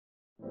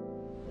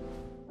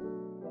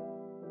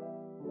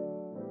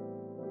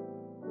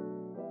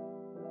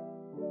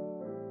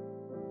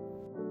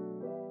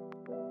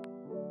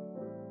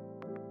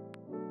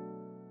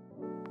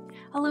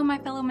Hello my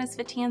fellow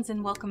Misfitians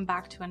and welcome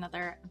back to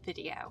another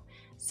video.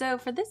 So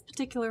for this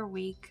particular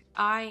week,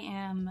 I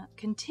am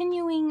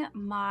continuing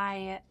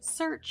my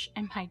search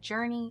and my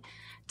journey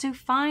to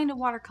find a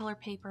watercolor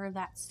paper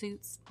that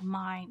suits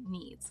my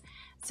needs.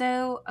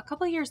 So a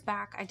couple years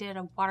back, I did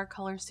a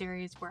watercolor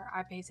series where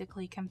I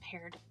basically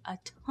compared a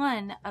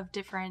ton of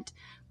different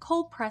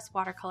cold press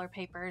watercolor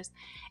papers,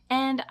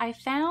 and I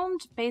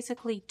found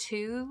basically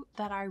two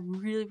that I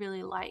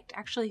really liked,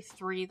 actually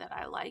three that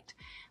I liked.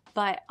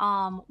 But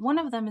one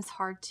of them is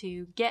hard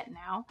to get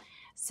now.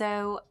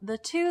 So the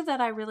two that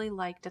I really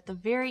liked at the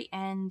very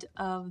end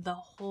of the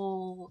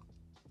whole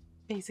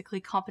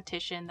basically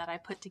competition that I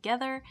put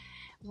together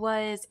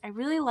was I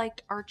really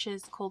liked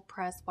Arch's cold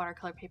press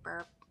watercolor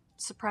paper.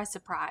 Surprise,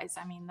 surprise.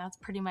 I mean, that's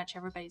pretty much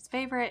everybody's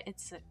favorite.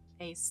 It's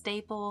a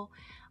staple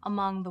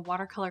among the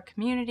watercolor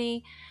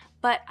community.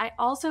 But I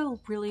also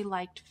really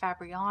liked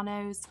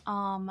Fabriano's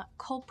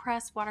cold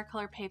press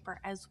watercolor paper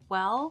as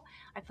well.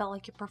 I felt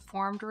like it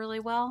performed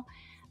really well.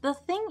 The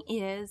thing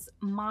is,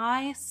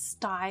 my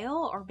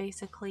style, or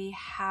basically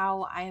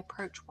how I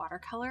approach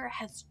watercolor,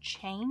 has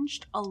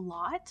changed a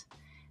lot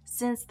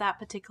since that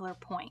particular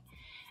point.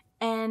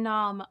 And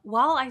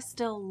while I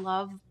still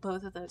love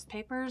both of those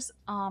papers,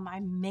 I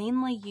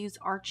mainly use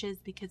Arches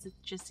because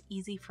it's just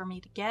easy for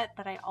me to get,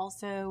 but I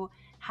also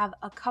have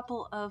a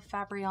couple of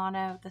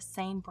Fabriano, the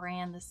same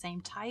brand, the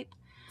same type,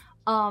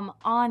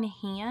 on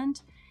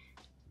hand.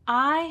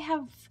 I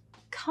have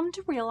come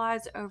to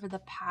realize over the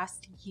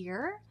past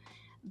year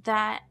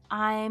that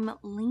I'm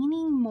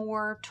leaning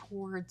more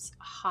towards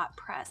hot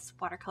press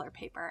watercolor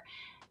paper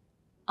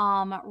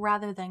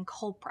rather than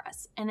cold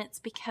press. And it's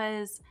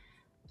because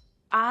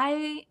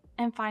I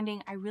am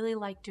finding I really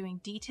like doing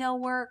detail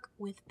work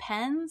with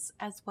pens,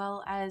 as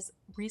well as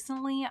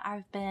recently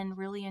I've been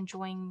really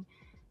enjoying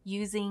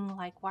using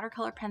like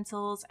watercolor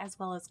pencils as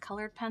well as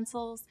colored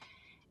pencils.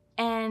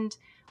 And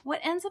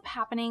what ends up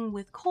happening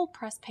with cold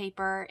press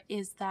paper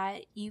is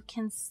that you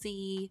can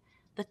see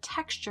the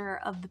texture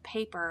of the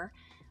paper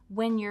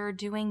when you're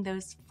doing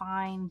those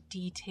fine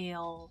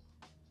detail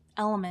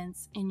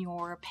elements in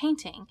your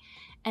painting.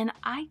 And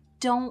I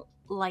don't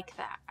like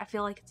that. I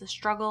feel like it's a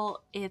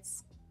struggle.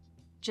 It's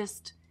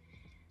just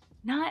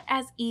not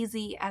as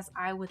easy as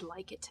I would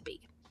like it to be.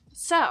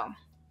 So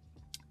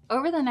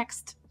over the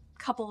next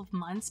couple of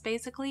months,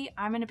 basically,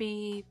 I'm going to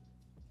be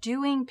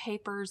doing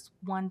papers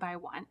one by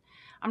one.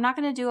 I'm not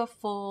going to do a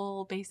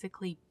full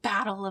basically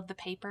battle of the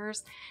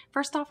papers.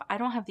 First off, I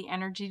don't have the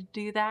energy to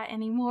do that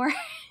anymore.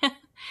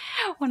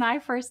 When I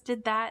first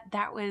did that,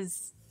 that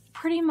was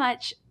pretty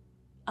much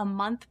a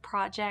month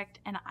project,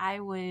 and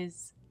I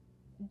was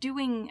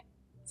doing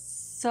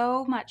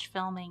so much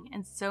filming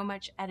and so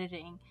much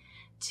editing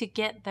to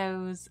get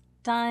those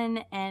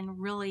done and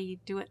really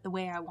do it the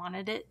way I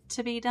wanted it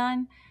to be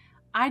done.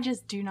 I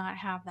just do not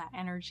have that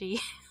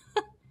energy.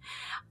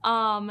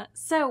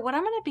 So what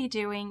I'm going to be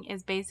doing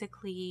is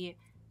basically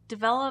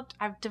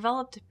I've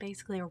developed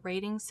basically a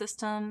rating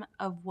system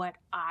of what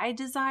I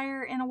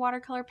desire in a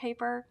watercolor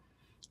paper,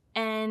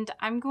 and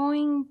I'm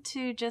going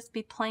to just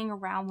be playing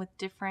around with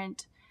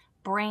different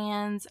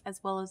brands as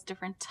well as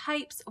different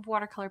types of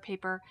watercolor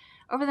paper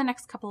over the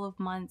next couple of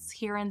months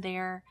here and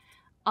there,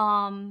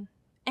 and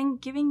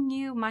giving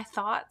you my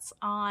thoughts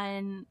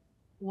on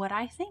what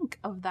I think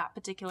of that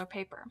particular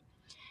paper.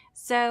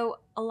 So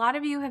a lot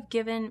of you have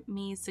given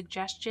me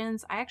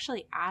suggestions. I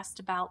actually asked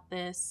about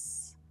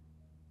this,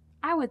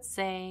 I would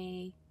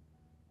say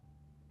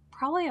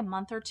probably a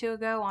month or two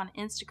ago on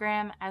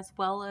Instagram, as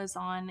well as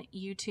on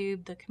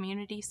YouTube, the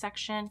community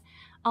section.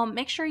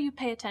 Make sure you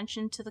pay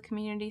attention to the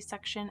community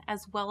section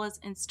as well as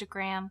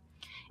Instagram.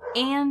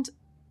 And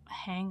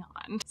hang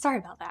on, sorry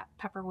about that,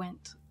 Pepper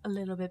went a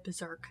little bit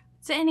berserk.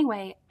 So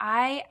anyway,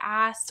 I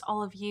asked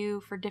all of you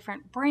for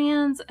different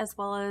brands as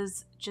well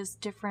as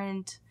just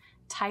different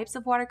types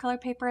of watercolor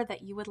paper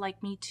that you would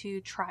like me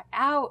to try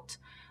out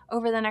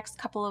over the next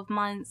couple of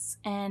months,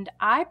 and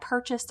I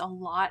purchased a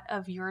lot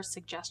of your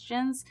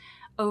suggestions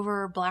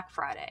over Black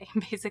Friday.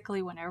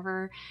 Basically,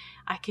 whenever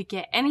I could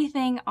get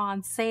anything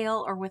on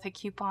sale or with a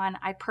coupon,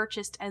 I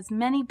purchased as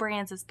many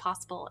brands as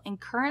possible, and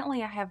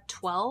currently I have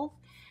 12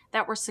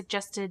 that were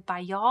suggested by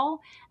y'all,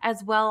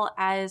 as well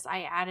as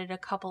I added a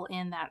couple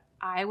in that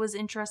I was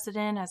interested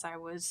in as I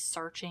was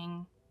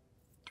searching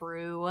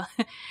through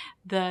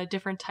the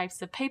different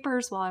types of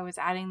papers while I was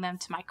adding them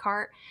to my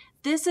cart.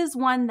 This is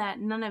one that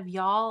none of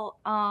y'all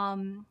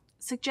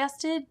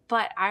suggested,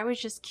 but I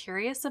was just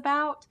curious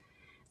about.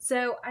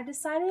 So I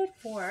decided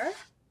for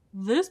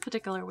this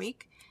particular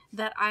week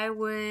that I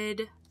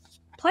would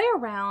play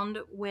around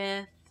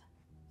with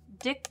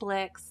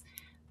Blick's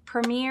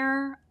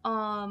Premier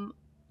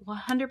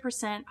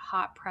 100%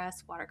 hot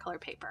press watercolor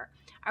paper.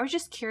 I was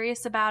just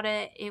curious about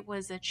it. It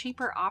was a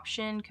cheaper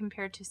option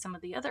compared to some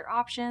of the other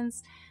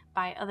options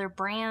by other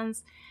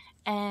brands,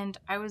 and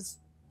I was,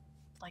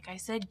 like I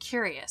said,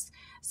 curious.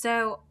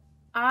 So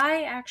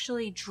I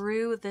actually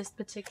drew this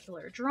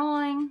particular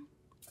drawing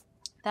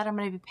that I'm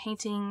going to be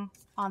painting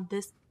on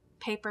this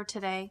paper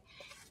today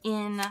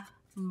in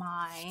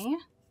my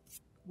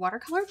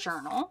watercolor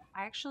journal.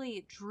 I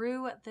actually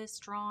drew this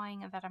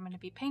drawing that I'm going to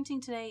be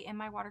painting today in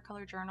my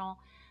watercolor journal,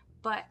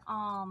 but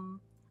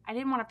I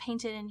didn't want to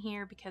paint it in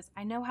here because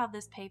I know how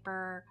this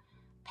paper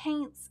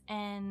paints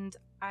and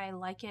I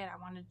like it. I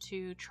wanted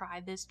to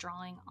try this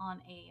drawing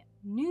on a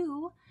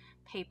new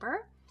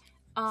paper.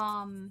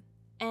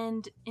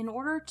 And in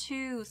order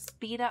to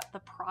speed up the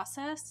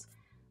process,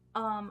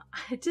 I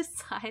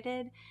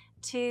decided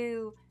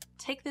to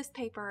take this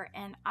paper,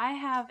 and I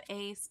have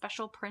a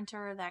special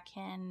printer that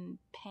can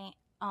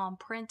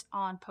print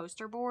on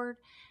poster board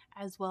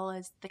as well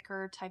as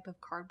thicker type of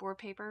cardboard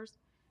papers.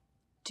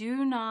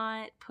 Do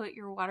not put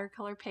your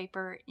watercolor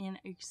paper in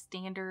a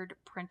standard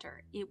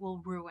printer. It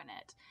will ruin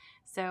it.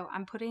 So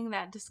I'm putting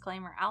that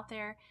disclaimer out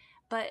there,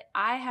 but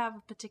I have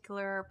a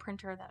particular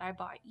printer that I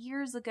bought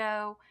years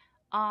ago,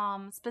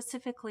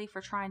 specifically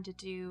for trying to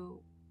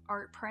do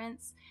art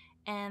prints.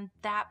 And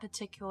that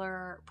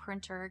particular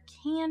printer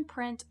can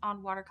print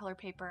on watercolor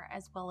paper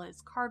as well as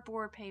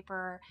cardboard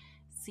paper,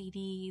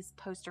 CDs,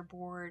 poster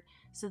board.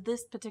 So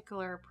this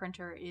particular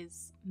printer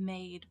is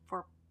made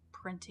for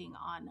printing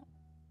on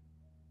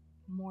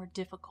more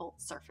difficult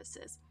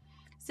surfaces.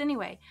 So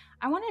anyway,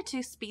 I wanted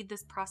to speed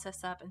this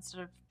process up.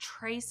 Instead of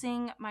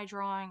tracing my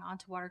drawing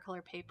onto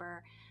watercolor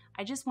paper,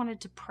 I just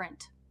wanted to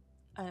print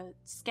a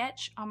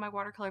sketch on my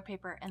watercolor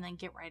paper and then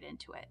get right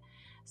into it.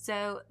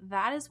 So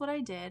that is what I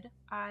did.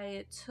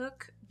 I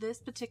took this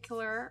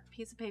particular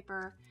piece of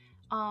paper,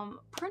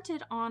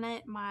 printed on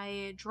it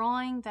my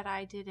drawing that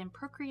I did in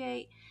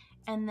Procreate,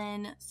 and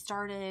then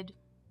started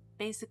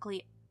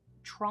basically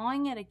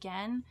drawing it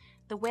again.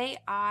 The way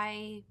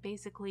I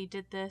basically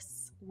did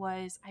this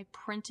was I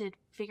printed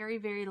very,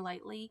 very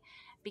lightly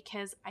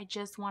because I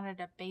just wanted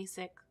a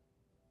basic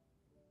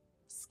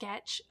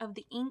sketch of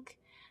the ink.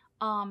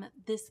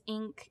 This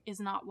ink is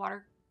not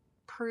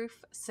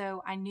waterproof,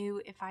 so I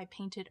knew if I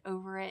painted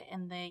over it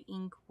and the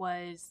ink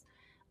was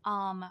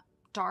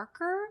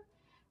darker,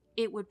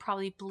 it would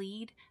probably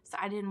bleed, so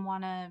I didn't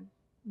want to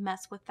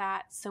mess with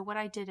that. So what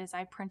I did is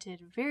I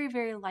printed very,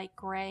 very light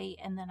gray,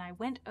 and then I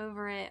went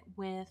over it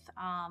with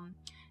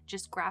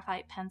just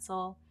graphite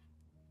pencil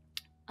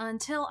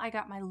until I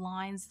got my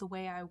lines the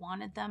way I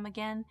wanted them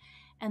again.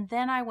 And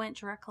then I went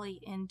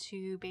directly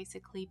into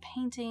basically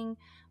painting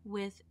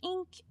with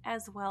ink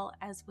as well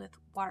as with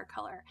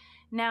watercolor.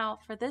 Now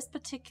for this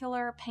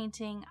particular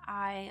painting,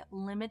 I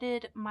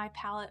limited my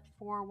palette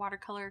for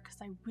watercolor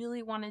because I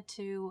really wanted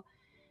to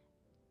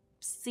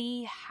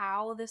see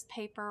how this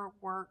paper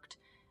worked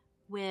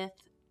with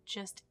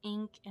just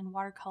ink and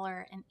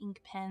watercolor and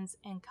ink pens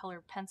and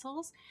colored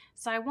pencils.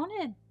 So I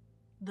wanted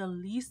the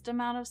least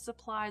amount of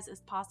supplies as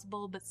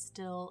possible, but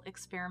still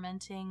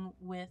experimenting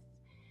with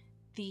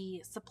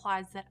the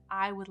supplies that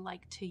I would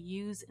like to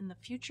use in the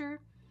future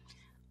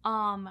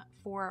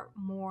for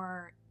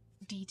more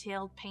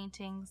detailed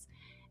paintings.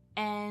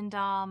 And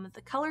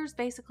the colors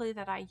basically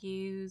that I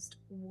used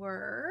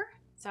were,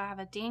 so I have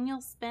a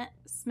Daniel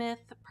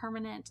Smith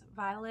Permanent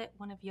Violet.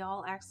 One of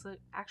y'all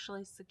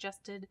actually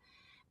suggested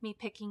me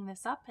picking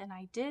this up, and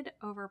I did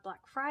over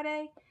Black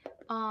Friday.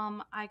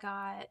 I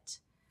got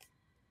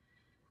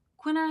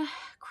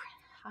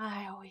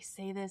I always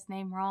say this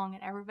name wrong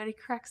and everybody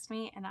corrects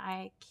me and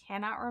I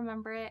cannot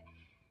remember it.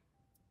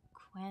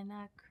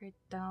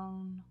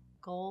 Quinacridone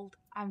Gold.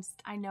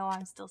 I know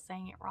I'm still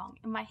saying it wrong.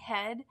 In my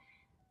head,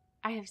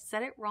 I have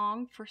said it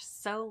wrong for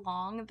so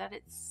long that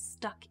it's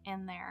stuck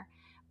in there.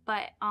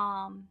 But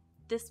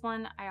this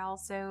one I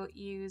also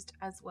used,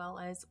 as well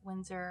as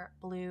Winsor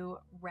Blue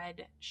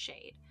Red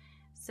shade.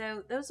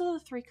 So those are the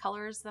three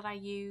colors that I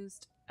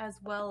used, as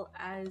well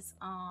as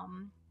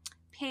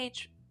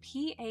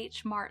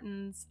PH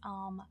Martin's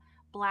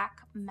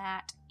black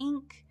matte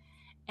ink,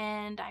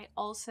 and I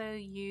also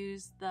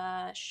used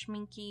the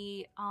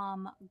Schminky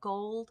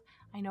gold.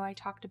 I know I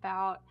talked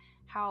about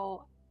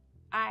how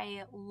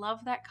I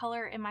love that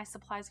color in my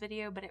supplies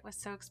video, but it was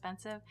so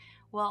expensive.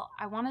 Well,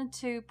 I wanted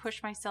to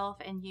push myself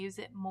and use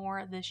it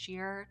more this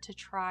year to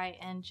try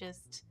and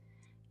just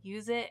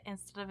use it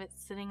instead of it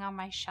sitting on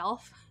my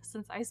shelf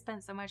since I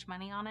spent so much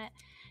money on it.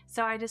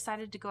 So I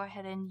decided to go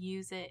ahead and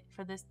use it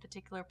for this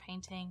particular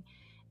painting.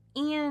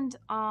 And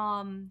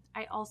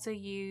I also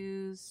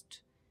used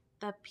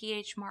the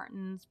PH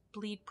Martin's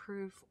Bleed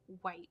Proof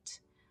White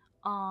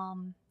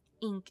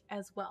ink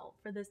as well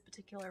for this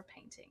particular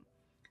painting.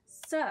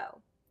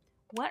 So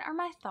what are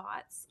my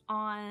thoughts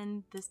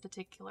on this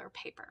particular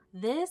paper?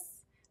 This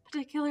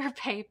particular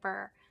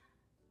paper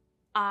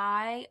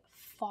I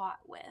fought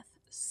with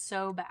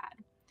so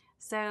bad.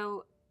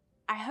 So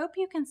I hope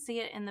you can see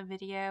it in the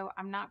video.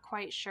 I'm not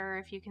quite sure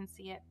if you can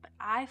see it, but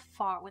I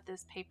fought with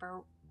this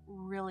paper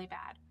really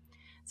bad.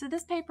 So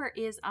this paper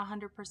is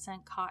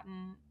 100%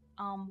 cotton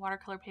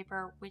watercolor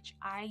paper, which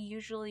I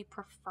usually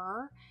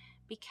prefer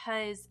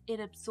because it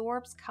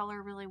absorbs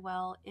color really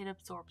well, it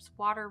absorbs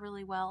water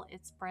really well,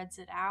 it spreads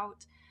it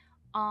out.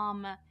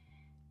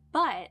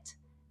 But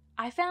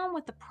I found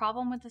what the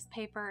problem with this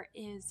paper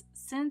is,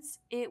 since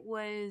it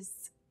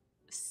was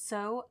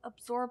so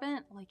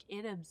absorbent, like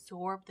it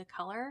absorbed the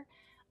color,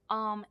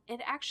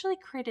 it actually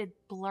created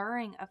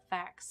blurring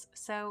effects.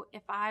 So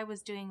if I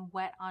was doing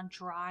wet on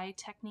dry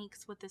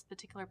techniques with this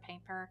particular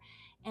paper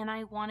and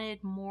I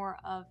wanted more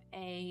of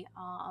a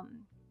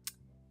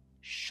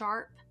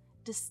sharp,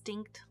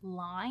 distinct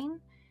line,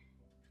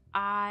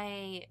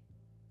 I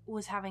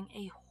was having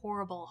a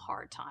horrible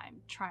hard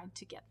time trying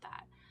to get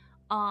that.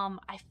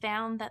 I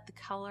found that the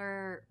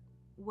color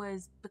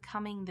was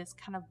becoming this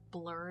kind of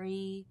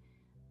blurry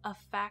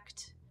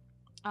effect.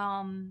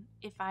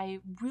 If I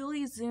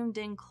really zoomed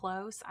in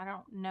close, I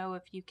don't know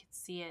if you could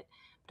see it,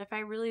 but if I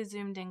really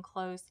zoomed in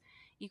close,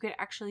 you could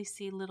actually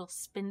see little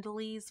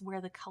spindlies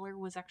where the color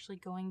was actually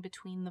going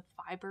between the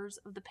fibers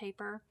of the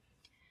paper.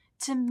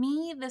 To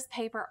me, this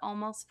paper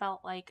almost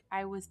felt like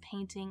I was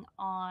painting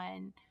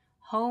on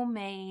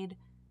homemade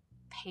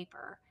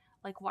paper,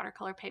 like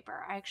watercolor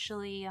paper.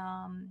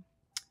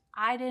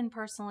 I didn't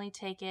personally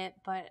take it,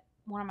 but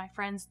one of my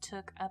friends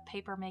took a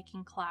paper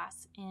making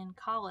class in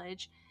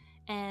college,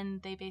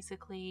 and they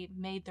basically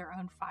made their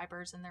own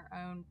fibers and their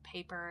own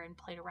paper and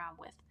played around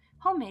with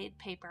homemade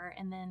paper,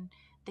 and then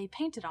they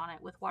painted on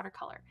it with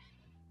watercolor.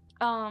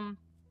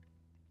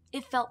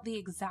 It felt the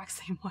exact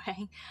same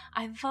way.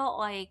 I felt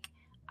like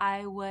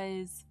I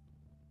was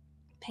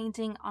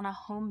painting on a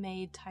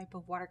homemade type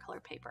of watercolor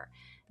paper.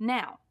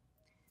 Now,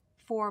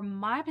 for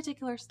my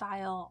particular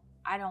style,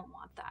 I don't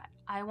want that.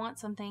 I want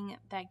something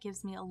that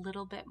gives me a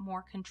little bit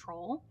more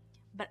control.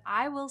 But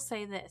I will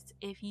say this,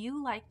 if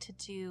you like to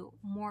do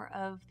more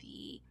of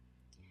the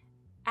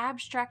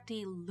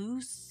abstracty,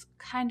 loose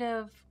kind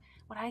of,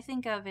 what I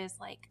think of is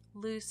like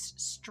loose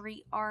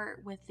street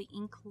art with the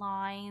ink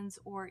lines,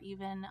 or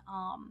even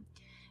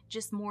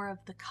just more of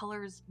the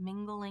colors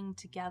mingling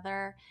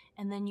together,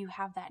 and then you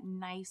have that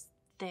nice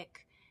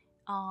thick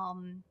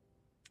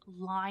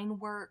line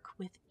work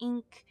with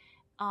ink,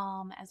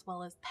 as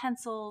well as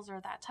pencils or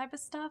that type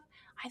of stuff,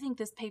 I think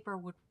this paper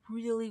would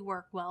really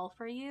work well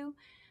for you.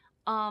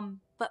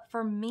 But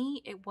for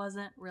me, it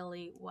wasn't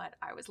really what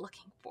I was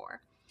looking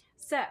for.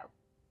 So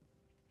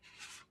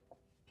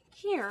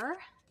here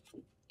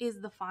is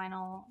the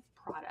final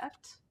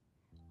product.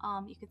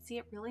 You can see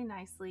it really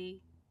nicely,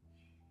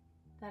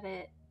 that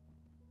it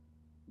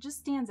just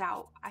stands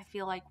out, I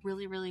feel like,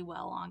 really, really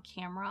well on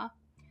camera.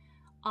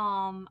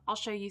 I'll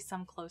show you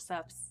some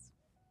close-ups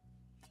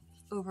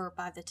over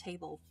by the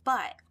table,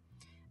 but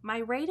my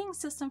rating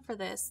system for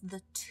this,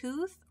 the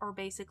tooth, or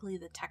basically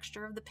the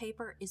texture of the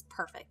paper, is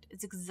perfect.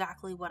 It's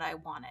exactly what I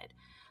wanted.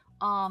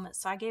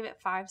 So I gave it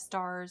 5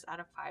 stars out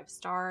of 5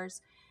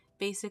 stars.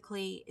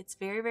 Basically, it's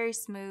very, very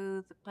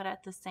smooth, but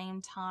at the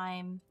same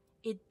time,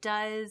 it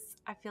does,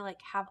 I feel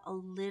like, have a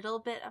little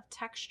bit of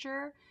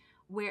texture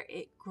where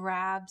it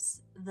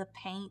grabs the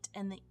paint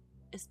and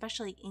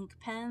especially ink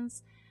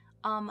pens,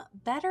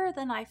 better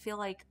than I feel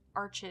like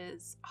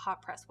Arch's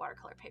hot press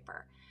watercolor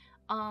paper.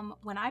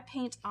 When I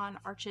paint on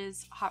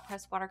Arch's hot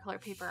press watercolor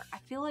paper, I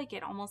feel like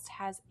it almost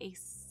has a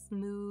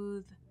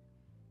smooth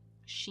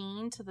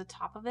sheen to the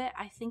top of it.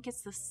 I think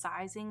it's the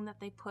sizing that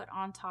they put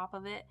on top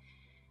of it.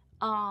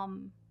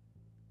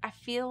 I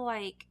feel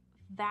like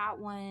that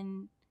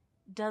one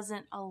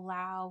doesn't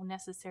allow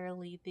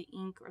necessarily the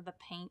ink or the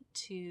paint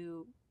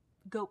to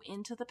go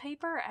into the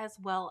paper as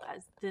well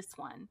as this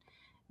one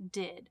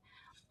did.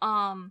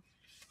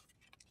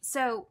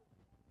 So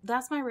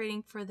that's my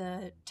rating for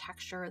the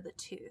texture of the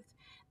tooth.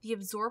 The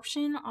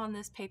absorption on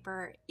this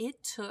paper,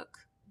 it took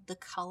the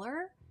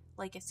color,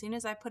 like as soon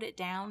as I put it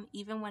down,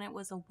 even when it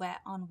was a wet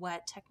on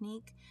wet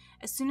technique,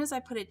 as soon as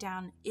I put it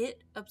down,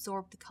 it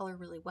absorbed the color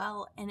really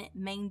well and it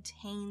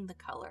maintained the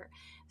color.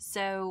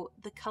 So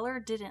the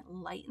color didn't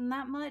lighten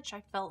that much.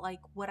 I felt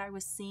like what I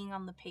was seeing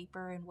on the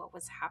paper and what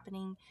was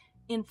happening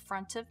in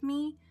front of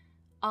me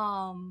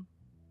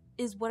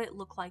is what it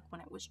looked like when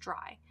it was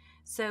dry.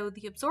 So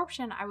the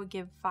absorption, I would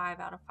give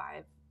 5 out of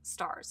 5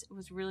 stars. It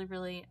was really,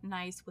 really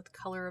nice with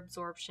color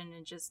absorption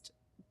and just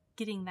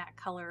getting that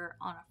color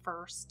on a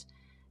first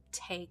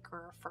take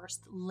or a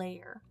first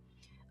layer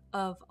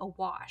of a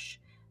wash.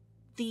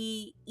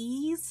 The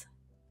ease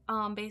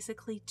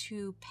basically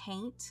to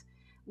paint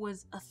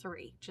was a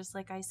 3. Just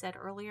like I said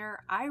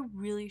earlier, I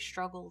really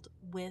struggled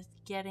with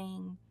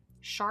getting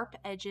sharp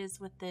edges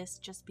with this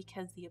just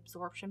because the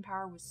absorption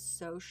power was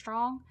so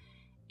strong.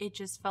 It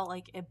just felt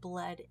like it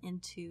bled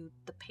into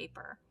the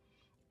paper.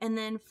 And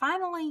then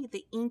finally,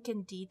 the ink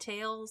and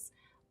details.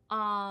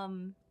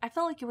 I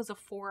felt like it was a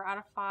 4 out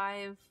of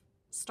 5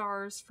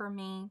 stars for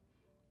me.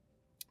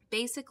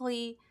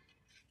 Basically,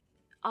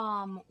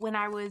 when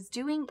I was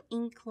doing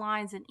ink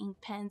lines and ink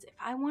pens, if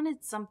I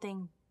wanted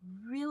something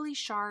really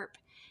sharp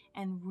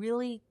and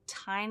really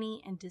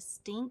tiny and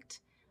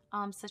distinct,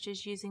 such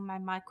as using my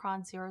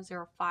Micron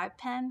 005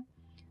 pen,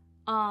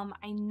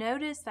 I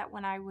noticed that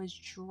when I was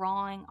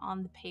drawing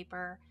on the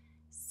paper,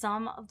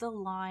 some of the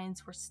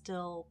lines were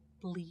still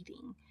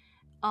bleeding.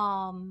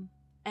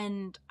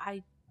 And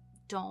I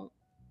don't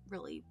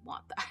really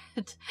want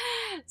that.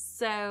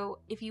 So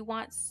if you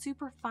want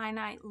super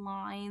finite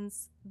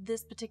lines,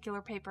 this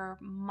particular paper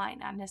might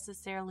not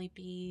necessarily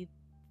be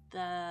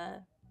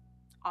the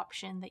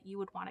option that you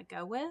would want to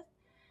go with.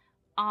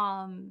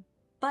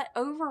 But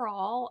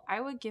overall, I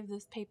would give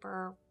this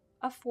paper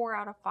a 4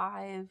 out of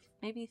 5,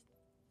 maybe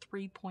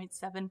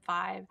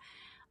 3.75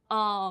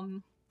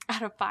 out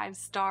of 5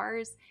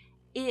 stars.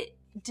 It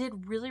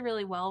did really,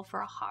 really well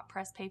for a hot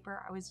press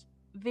paper. I was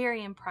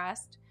very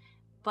impressed,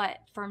 but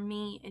for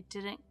me, it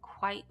didn't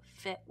quite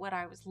fit what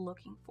I was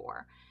looking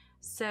for.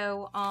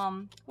 So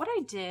what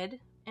I did,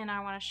 and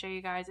I want to show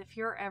you guys, if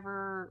you're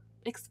ever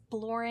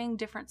exploring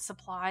different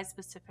supplies,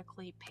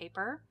 specifically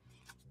paper,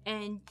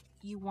 and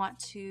you want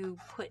to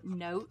put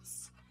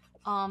notes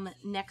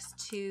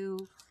next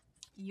to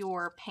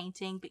your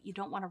painting, but you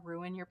don't want to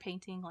ruin your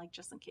painting, like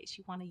just in case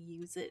you want to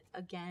use it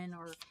again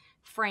or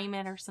frame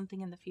it or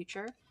something in the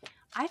future,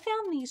 I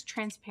found these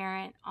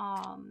transparent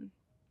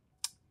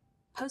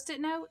post-it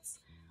notes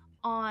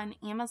on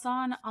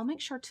Amazon. I'll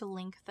make sure to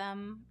link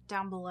them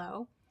down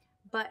below,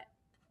 but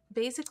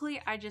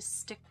basically I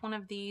just stick one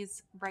of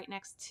these right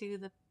next to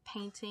the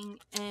painting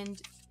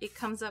and it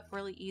comes up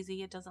really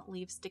easy. It doesn't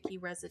leave sticky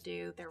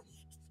residue. They're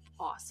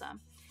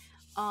awesome.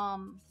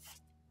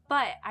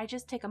 But I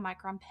just take a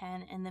micron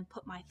pen and then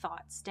put my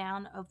thoughts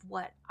down of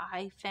what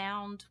I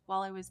found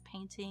while I was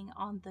painting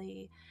on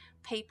the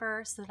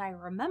paper so that I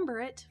remember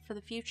it for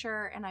the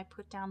future, and I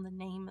put down the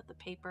name of the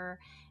paper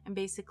and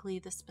basically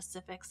the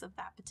specifics of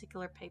that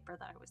particular paper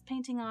that I was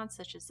painting on,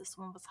 such as this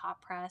one was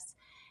hot press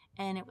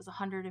and it was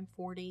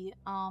 140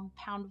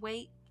 pound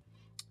weight.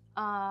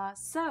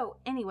 So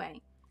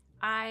anyway,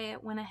 I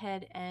went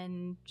ahead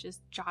and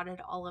just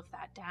jotted all of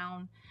that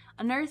down.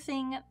 Another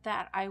thing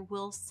that I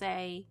will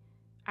say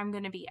I'm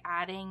going to be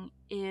adding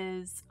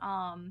is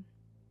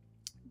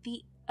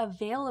the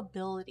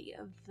availability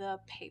of the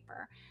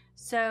paper.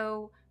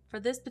 So for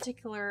this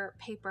particular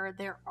paper,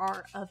 there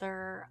are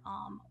other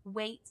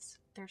weights.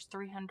 There's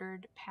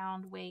 300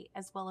 pound weight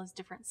as well as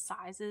different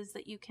sizes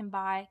that you can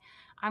buy.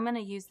 I'm going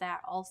to use that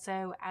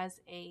also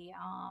as a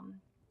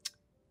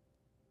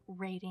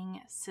rating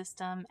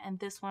system, and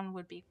this one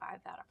would be 5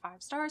 out of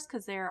 5 stars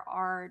because there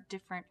are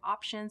different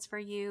options for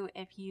you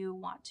if you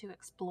want to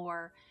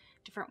explore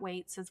different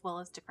weights as well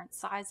as different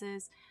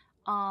sizes.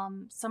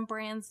 Some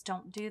brands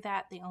don't do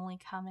that. They only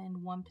come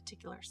in one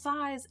particular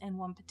size and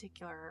one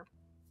particular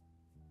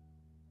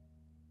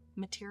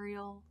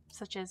material,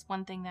 such as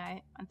one thing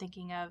that I'm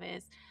thinking of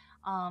is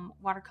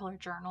watercolor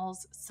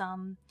journals.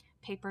 Some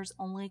papers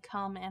only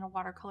come in a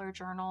watercolor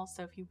journal,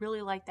 so if you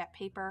really like that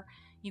paper,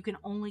 you can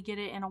only get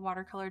it in a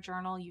watercolor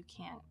journal. You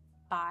can't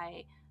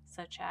buy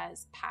such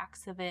as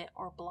packs of it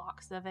or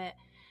blocks of it,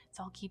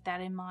 so I'll keep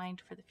that in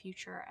mind for the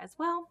future as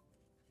well.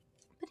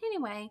 But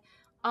anyway,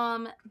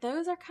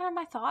 those are kind of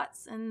my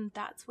thoughts, and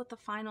that's what the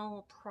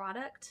final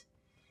product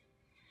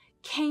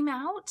came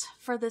out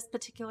for this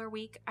particular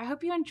week. I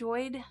hope you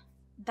enjoyed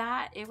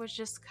that. It was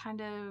just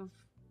kind of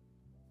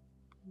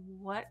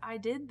what I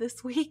did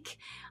this week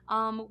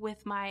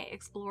with my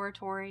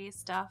exploratory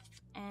stuff,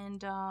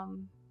 and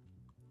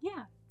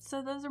yeah,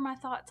 so those are my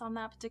thoughts on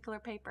that particular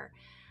paper.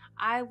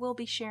 I will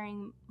be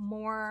sharing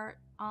more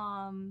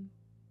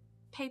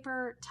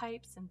paper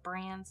types and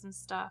brands and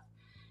stuff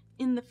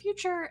in the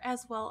future,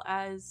 as well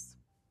as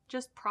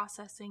just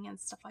processing and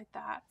stuff like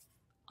that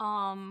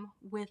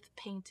with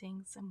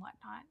paintings and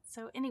whatnot.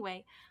 So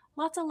anyway,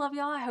 lots of love,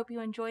 y'all. I hope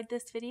you enjoyed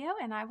this video,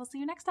 and I will see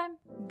you next time.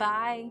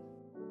 Bye.